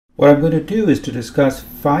What I'm going to do is to discuss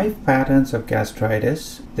 5 patterns of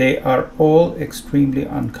gastritis. They are all extremely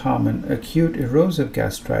uncommon. Acute erosive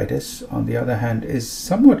gastritis, on the other hand, is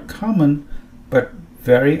somewhat common but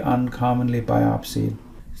very uncommonly biopsied.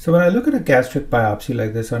 So when I look at a gastric biopsy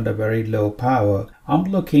like this under very low power, I'm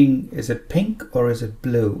looking, is it pink or is it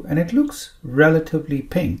blue? And it looks relatively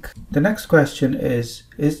pink. The next question is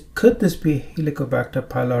could this be Helicobacter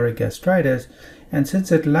pylori gastritis? And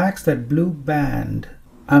since it lacks that blue band,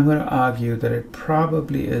 I'm going to argue that it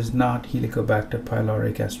probably is not Helicobacter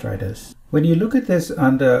pylori gastritis. When you look at this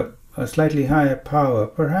under a slightly higher power,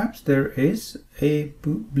 perhaps there is a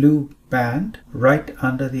blue band right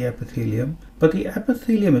under the epithelium, but the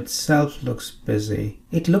epithelium itself looks busy.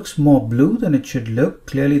 It looks more blue than it should look.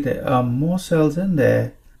 Clearly there are more cells in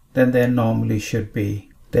there than there normally should be.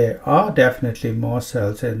 There are definitely more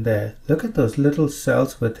cells in there. Look at those little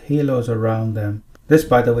cells with halos around them. This,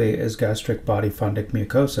 by the way, is gastric body fundic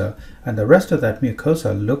mucosa, and the rest of that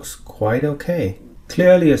mucosa looks quite okay.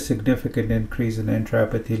 Clearly a significant increase in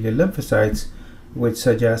intraepithelial lymphocytes, which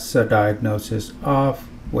suggests a diagnosis of,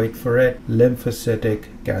 wait for it,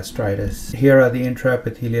 lymphocytic gastritis. Here are the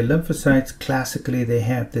intraepithelial lymphocytes. Classically, they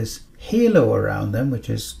have this halo around them, which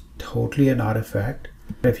is totally an artifact.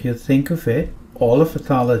 If you think of it, all of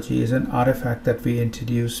pathology is an artifact that we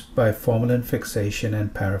introduce by formalin fixation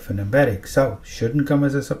and paraffin embedding. So, shouldn't come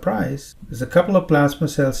as a surprise. There's a couple of plasma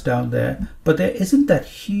cells down there, but there isn't that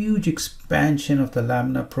huge expansion of the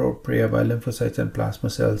lamina propria by lymphocytes and plasma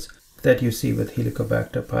cells that you see with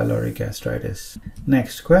Helicobacter pylori gastritis.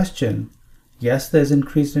 Next question. Yes, there's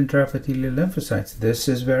increased intraepithelial lymphocytes. This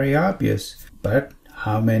is very obvious, but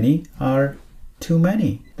how many are too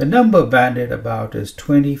many? The number bandied about is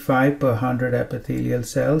 25 per 100 epithelial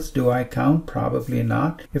cells. Do I count? Probably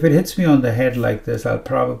not. If it hits me on the head like this, I'll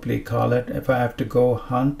probably call it. If I have to go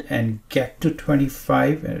hunt and get to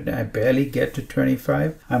 25 and I barely get to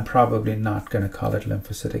 25, I'm probably not going to call it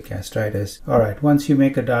lymphocytic gastritis. Alright, once you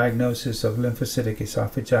make a diagnosis of lymphocytic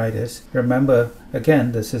esophagitis, remember,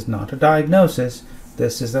 again, this is not a diagnosis.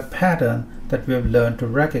 This is a pattern that we've learned to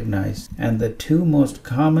recognize. And the 2 most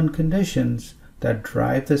common conditions that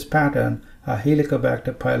drive this pattern are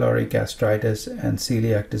Helicobacter pylori gastritis and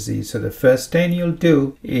celiac disease. So the first stain you'll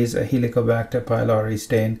do is a Helicobacter pylori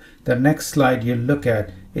stain. The next slide you look at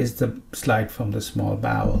is the slide from the small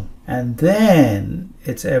bowel. And then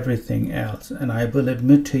it's everything else. And I will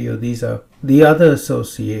admit to you, these are the other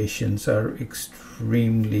associations are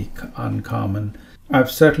extremely uncommon. I've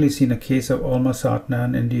certainly seen a case of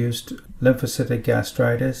olmesartan-induced lymphocytic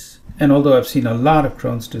gastritis. And although I've seen a lot of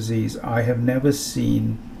Crohn's disease, I have never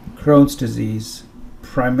seen Crohn's disease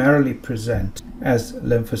primarily present as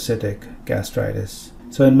lymphocytic gastritis.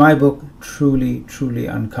 So in my book, truly, truly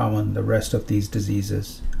uncommon, the rest of these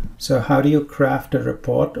diseases. So how do you craft a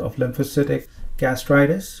report of lymphocytic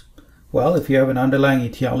gastritis? Well, if you have an underlying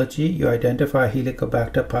etiology, you identify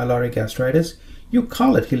Helicobacter pylori gastritis, you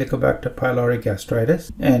call it Helicobacter pylori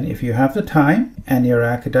gastritis. And if you have the time and you're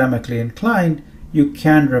academically inclined, you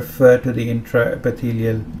can refer to the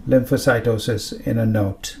intraepithelial lymphocytosis in a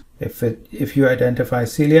note. If you identify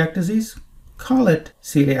celiac disease, call it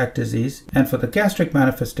celiac disease. And for the gastric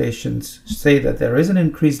manifestations, say that there is an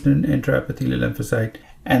increase in intraepithelial lymphocyte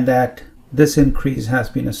and that this increase has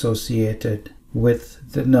been associated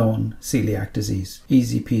with the known celiac disease.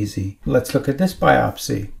 Easy peasy. Let's look at this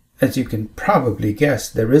biopsy. As you can probably guess,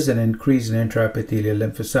 there is an increase in intraepithelial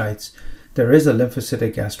lymphocytes. There is a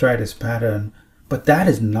lymphocytic gastritis pattern, but that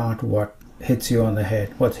is not what hits you on the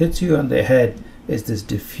head. What hits you on the head is this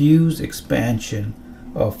diffuse expansion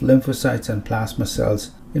of lymphocytes and plasma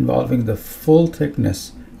cells involving the full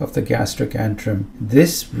thickness of the gastric antrum.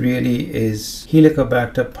 This really is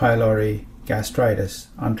Helicobacter pylori gastritis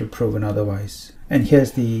until proven otherwise. And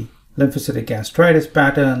here's the lymphocytic gastritis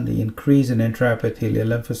pattern, the increase in intraepithelial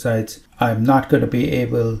lymphocytes. I'm not going to be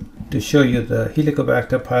able to show you the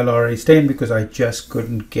Helicobacter pylori stain because I just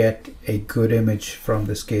couldn't get a good image from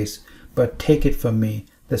this case. But take it from me,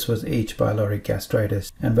 this was H. pylori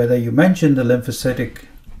gastritis. And whether you mention the lymphocytic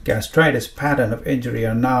gastritis pattern of injury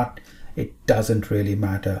or not, it doesn't really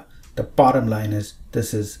matter. The bottom line is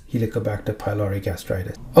this is Helicobacter pylori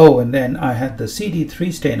gastritis. Oh, and then I had the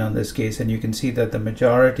CD3 stain on this case, and you can see that the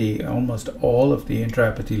majority, almost all of the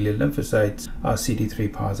intraepithelial lymphocytes are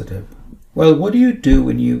CD3 positive. Well, what do you do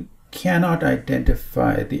when you cannot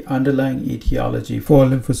identify the underlying etiology for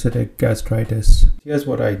lymphocytic gastritis? Here's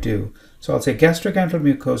what I do. So I'll say gastric antral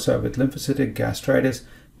mucosa with lymphocytic gastritis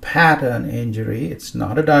pattern injury. It's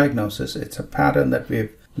not a diagnosis, it's a pattern that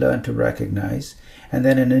we've learned to recognize. And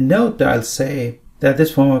then in a note I'll say that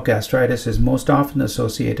this form of gastritis is most often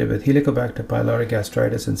associated with Helicobacter pylori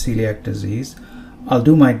gastritis and celiac disease. I'll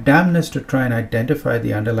do my damnedest to try and identify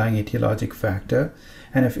the underlying etiologic factor,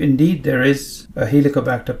 and if indeed there is a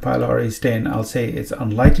Helicobacter pylori stain, I'll say it's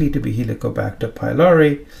unlikely to be Helicobacter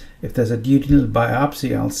pylori. If there's a duodenal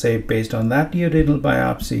biopsy, I'll say based on that duodenal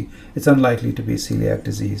biopsy, it's unlikely to be celiac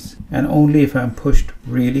disease. And only if I'm pushed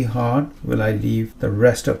really hard will I leave the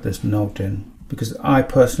rest of this note in, because I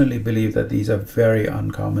personally believe that these are very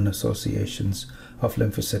uncommon associations of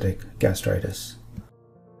lymphocytic gastritis.